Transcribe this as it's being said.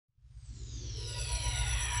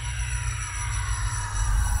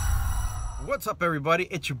What's up, everybody?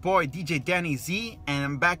 It's your boy DJ Danny Z, and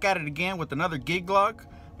I'm back at it again with another gig log.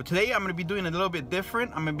 But today I'm going to be doing a little bit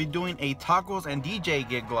different. I'm going to be doing a tacos and DJ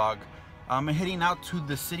gig log. I'm heading out to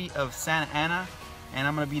the city of Santa Ana, and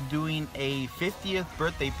I'm going to be doing a 50th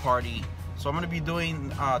birthday party. So I'm going to be doing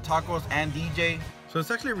tacos and DJ. So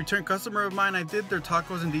it's actually a return customer of mine. I did their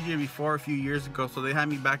tacos and DJ before a few years ago, so they had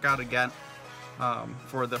me back out again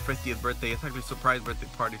for the 50th birthday. It's actually a surprise birthday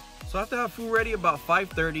party. So I have to have food ready about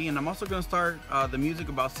 5:30, and I'm also going to start the music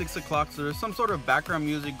about 6 o'clock. So there's some sort of background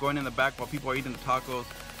music going in the back while people are eating the tacos.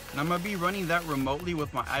 And I'm going to be running that remotely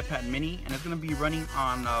with my iPad mini, and it's going to be running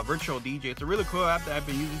on Virtual DJ. It's a really cool app that I've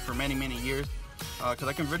been using for many years because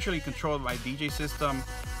I can virtually control my DJ system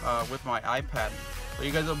with my iPad. So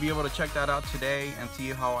you guys will be able to check that out today and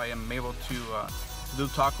see how I am able to do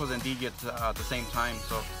tacos and DJ at the same time.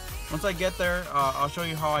 So once I get there, I'll show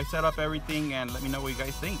you how I set up everything and let me know what you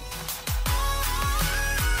guys think.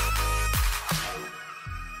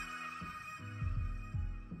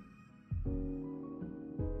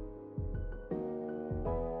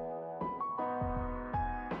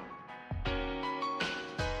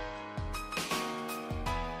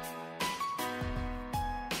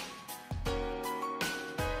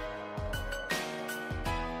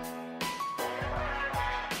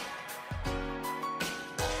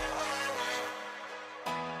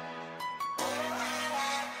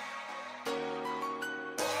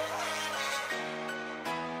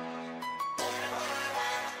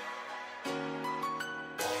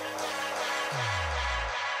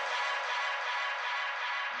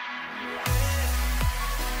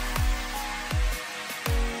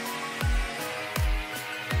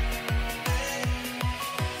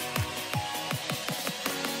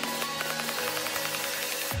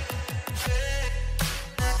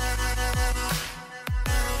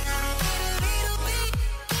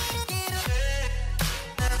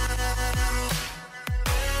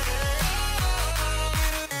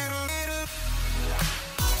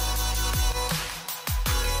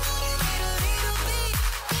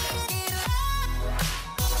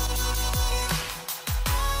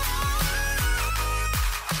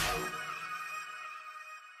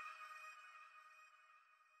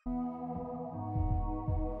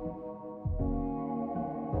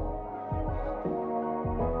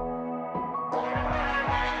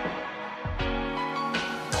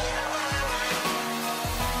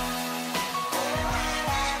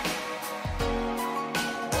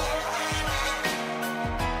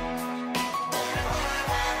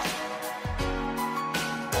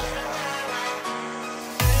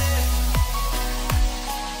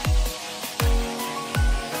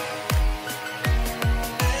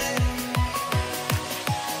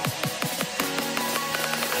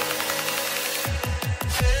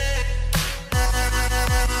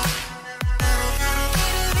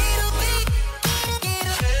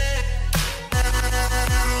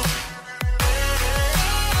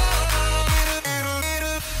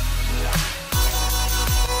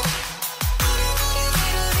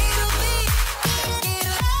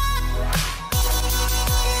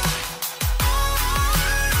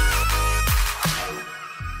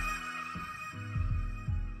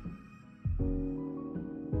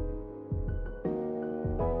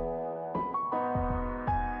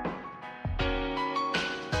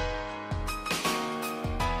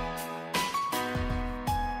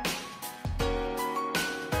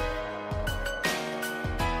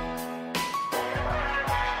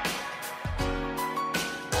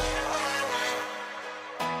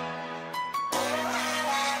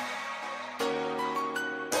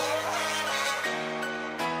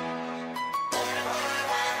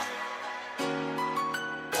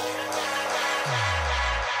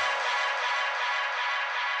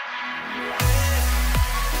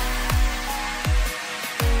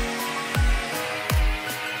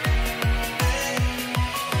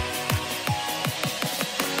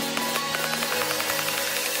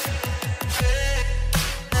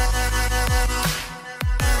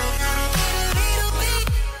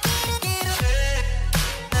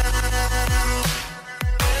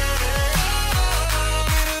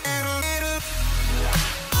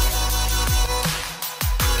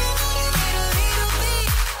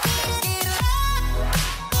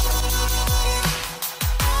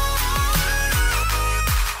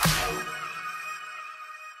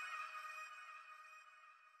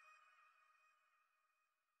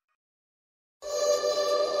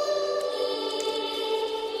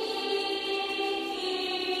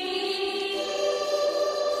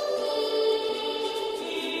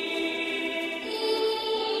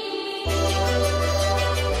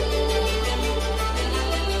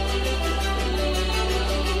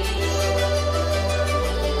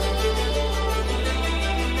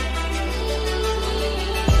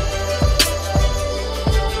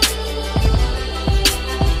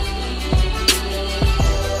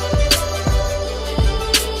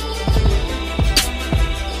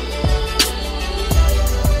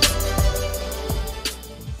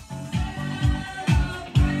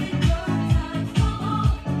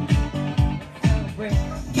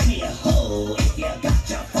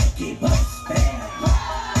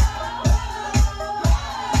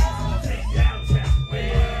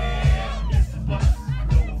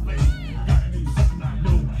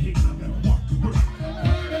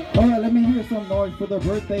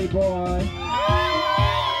 birthday boy.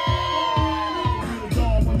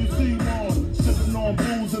 When you see one, sipping on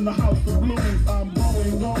booze in the house of blues, I'm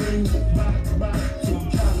going back to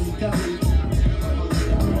Cali.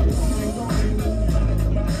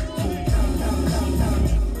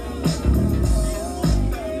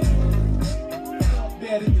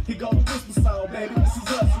 He go the whisper sound, baby. This is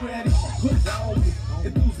us ready. Put it on me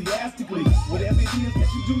enthusiastically. Whatever it is that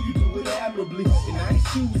you do it admirably. And I ain't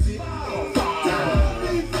choose it.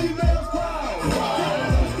 These females cry.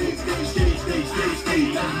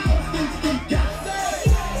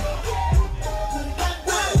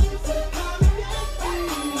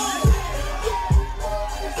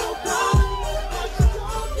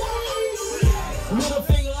 Middle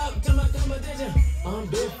finger up to my competition. I'm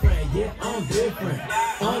different, yeah, I'm different.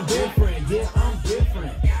 I'm different, yeah, I'm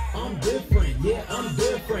different. I'm different, yeah, I'm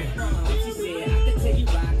different. She said, I can tell you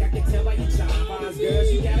rock, I can tell by your charm. Fine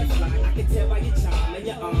girls, you got a fly, I can tell by your charm and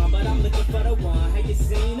your arm. But I'm looking for the one. Have you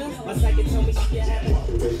seen her? My psychic told me she had it.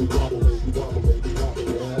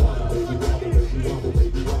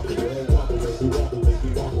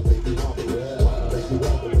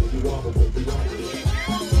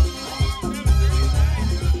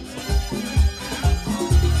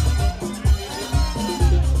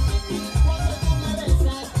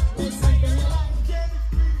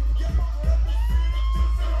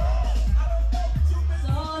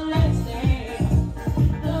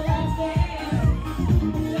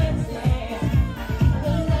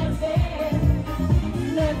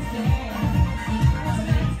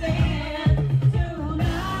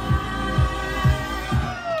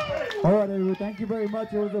 All right, everyone. Thank you very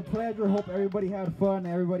much. It was a pleasure. Hope everybody had fun.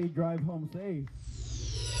 Everybody drive home safe.